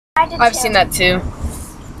I've seen that too.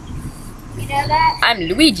 You know that? I'm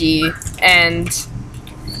Luigi, and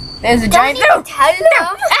there's a giant. Don't tell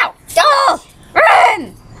them. Ow! Don't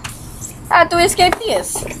run! How to escape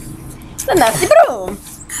this? The nasty broom.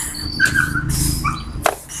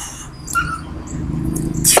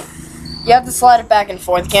 You have to slide it back and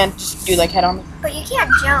forth. You can't just do like head on. But you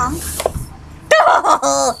can't jump.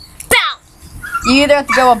 You either have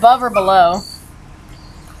to go above or below.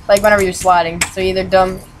 Like whenever you're sliding. So either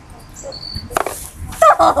dumb.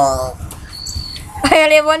 I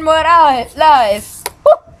only have one more life.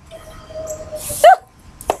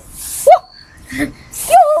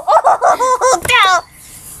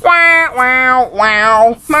 Wow, wow,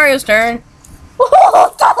 wow. Mario's turn. I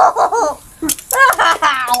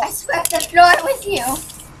swept the floor with you.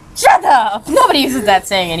 Shut up! Nobody uses that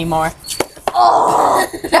saying anymore. Oh,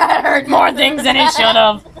 that hurt more things than it should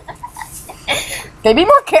have. Okay, be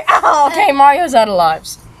more careful. Oh, okay, Mario's out of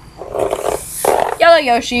lives. Yellow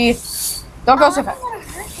Yoshi. Don't go so fast. I'm gonna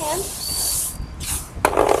hurt him.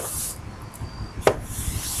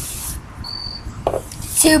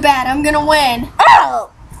 Too bad, I'm gonna win.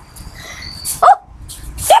 Oh! Oh!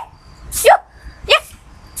 Yeah! Yeah! Yeah!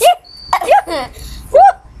 Yeah! Yeah! Woo!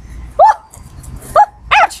 Woo! Woo!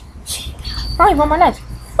 Ouch! Probably one more knife.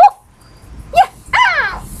 Woo! Yeah!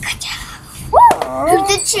 Ow! Good job. Woo! Who's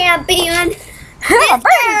the champion? This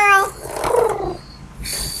girl.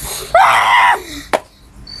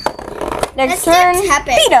 Next Let's turn, do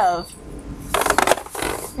Tepig. Pidove.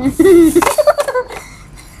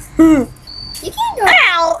 You can't go.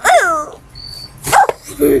 Ow!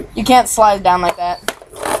 Ooh. You can't slide down like that.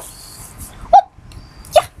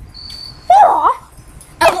 Yeah. Oh.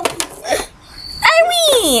 I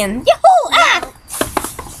win! Yahoo! Ah!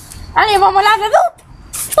 I need one more life.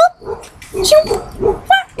 Shoot!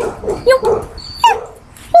 You!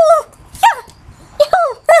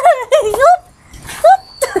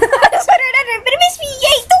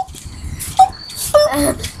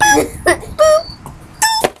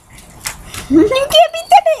 You can't be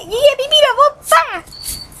Tepig! You can't be beat up!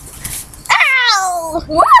 Ow!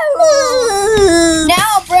 Whoa!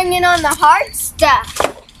 Now bringing on the hard stuff.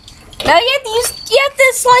 Now you have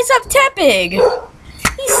to slice up Tepig.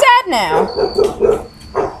 He's sad now. I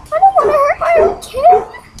don't want to hurt my own kid.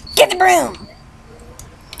 Get the broom!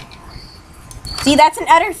 See, that's an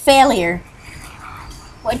utter failure.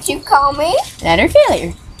 What'd you call me? An utter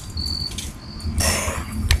failure.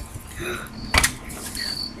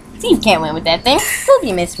 See, you can't win with that thing. Hope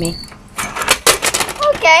you miss me.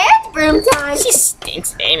 Okay, it's broom time. She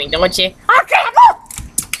stinks aiming, don't you? Oh, crap!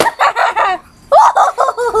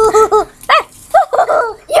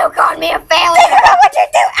 You called me a Think failure. about what you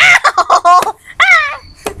do! Ow! Ah!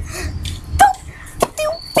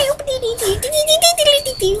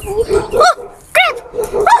 Oh, crap!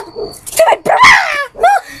 Oh, do it, bro!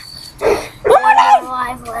 One more time!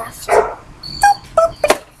 Alive left.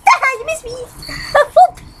 You missed me!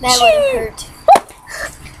 That would hurt.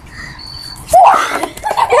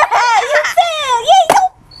 You failed! Yay!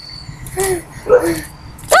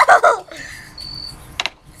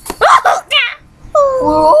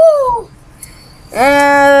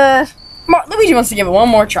 Luigi wants to give it one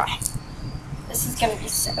more try. This is gonna be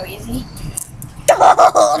so easy.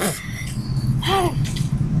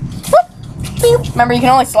 Remember, you can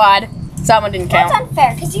only slide, so that one didn't count. That's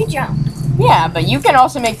unfair, because you jumped. Yeah, but you can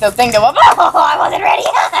also make the thing go up. Oh, I wasn't ready.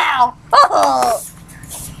 Ow! Oh!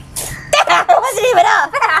 I wasn't even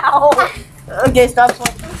up. Ow! Okay, stop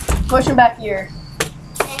pushing back here.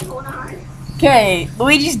 And hold on. Okay,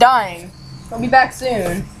 Luigi's dying. He'll be back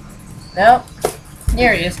soon. Nope.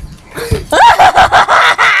 Here he is.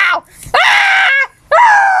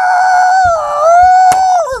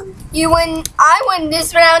 You win. I win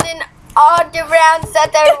this round and all the rounds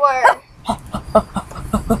that there were.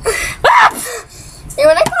 You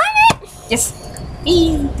wanna climb it? Yes.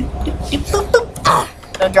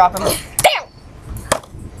 Don't drop him. Damn!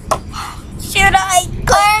 Should I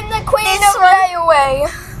I'm the queen this of railway.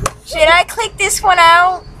 Should I click this one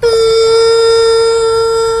out?